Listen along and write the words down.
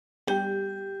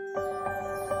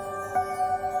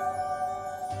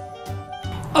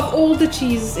Of all the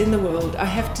cheeses in the world, I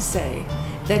have to say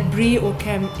that Brie or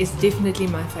Cam is definitely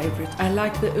my favorite. I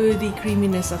like the earthy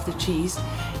creaminess of the cheese,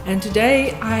 and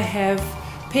today I have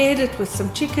paired it with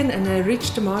some chicken and a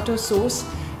rich tomato sauce,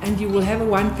 and you will have a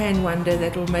one-pan wonder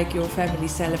that will make your family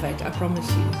salivate, I promise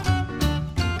you.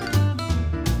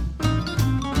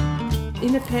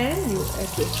 In a pan, you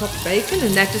add your chopped bacon,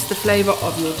 and that is the flavor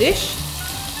of your dish.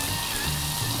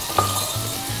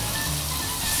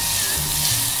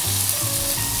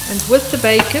 And with the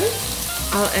bacon,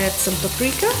 I'll add some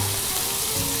paprika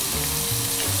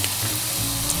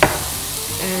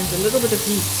and a little bit of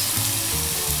heat.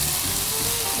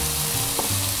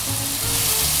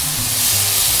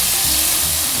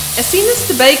 As soon as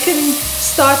the bacon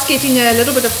starts getting a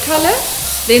little bit of color,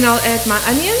 then I'll add my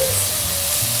onions.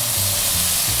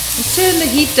 And turn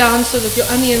the heat down so that your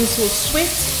onions will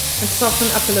sweat and soften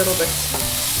up a little bit.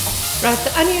 Right,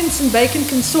 the onions and bacon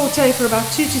can saute for about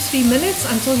 2 to 3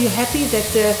 minutes until you're happy that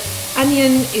the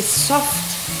onion is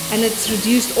soft and it's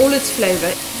reduced all its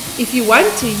flavor. If you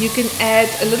want to, you can add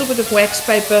a little bit of wax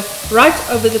paper right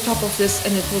over the top of this,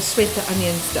 and it will sweat the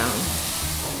onions down.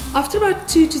 After about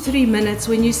 2 to 3 minutes,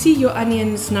 when you see your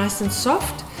onions nice and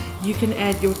soft, you can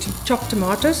add your chopped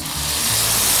tomatoes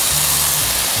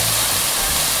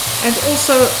and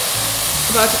also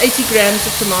about 80 grams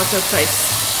of tomato paste.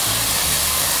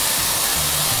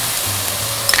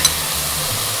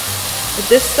 At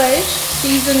this stage,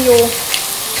 season your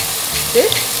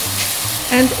dish,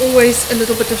 and always a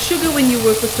little bit of sugar when you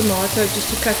work with tomato,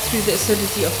 just to cut through the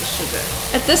acidity of the sugar.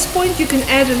 At this point, you can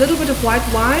add a little bit of white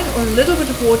wine or a little bit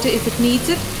of water if it needs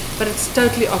it, but it's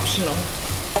totally optional.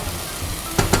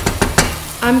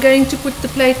 I'm going to put the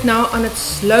plate now on its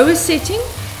slowest setting,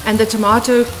 and the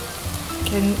tomato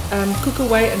can cook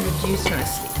away and reduce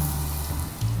nicely.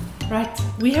 Right,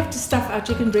 we have to stuff our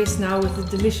chicken breast now with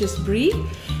the delicious Brie,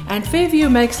 and Fairview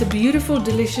makes a beautiful,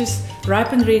 delicious,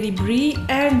 ripe and ready Brie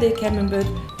and their camembert,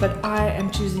 but I am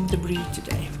choosing the Brie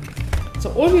today.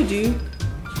 So all you do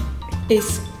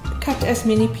is cut as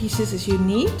many pieces as you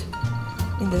need.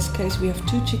 In this case we have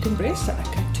 2 chicken breasts, so I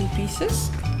cut 2 pieces.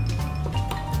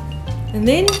 And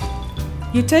then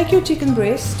you take your chicken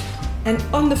breast, and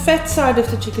on the fat side of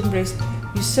the chicken breast,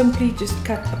 you simply just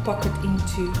cut a pocket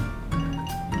into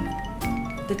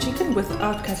the chicken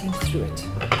without cutting through it.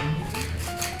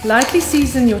 Lightly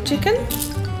season your chicken,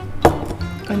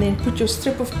 and then put your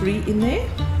strip of Brie in there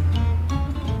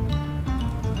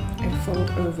and fold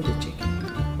over the chicken.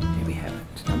 There we have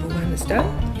it. Number 1 is done.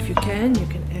 If you can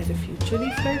add a few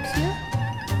chili flakes here.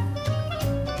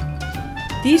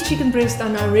 These chicken breasts are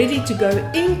now ready to go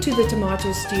into the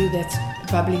tomato stew that's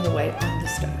bubbling away on the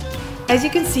stove. As you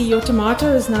can see, your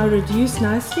tomato is now reduced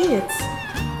nicely.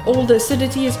 All the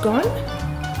acidity is gone.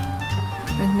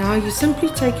 And now you simply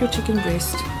take your chicken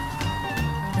breast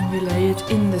and you lay it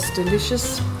in this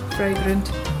delicious, fragrant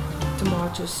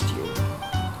tomato stew.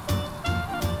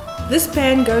 This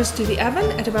pan goes to the oven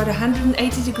at about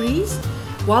 180 degrees.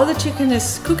 While the chicken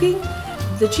is cooking,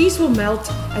 the cheese will melt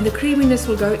and the creaminess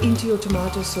will go into your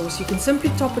tomato sauce. You can simply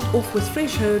top it off with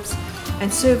fresh herbs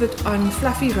and serve it on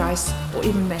fluffy rice or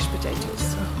even mashed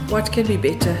potatoes. What can be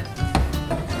better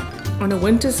on a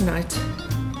winter's night?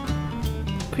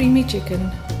 Creamy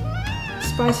chicken,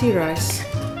 spicy rice,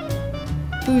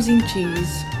 oozing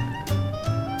cheese,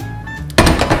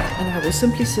 and I will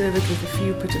simply serve it with a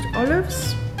few pitted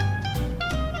olives.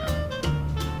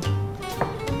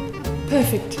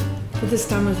 Perfect for this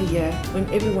time of the year when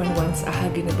everyone wants a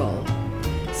hug in a bowl.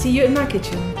 See you in my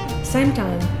kitchen, same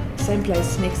time, same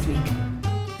place next week.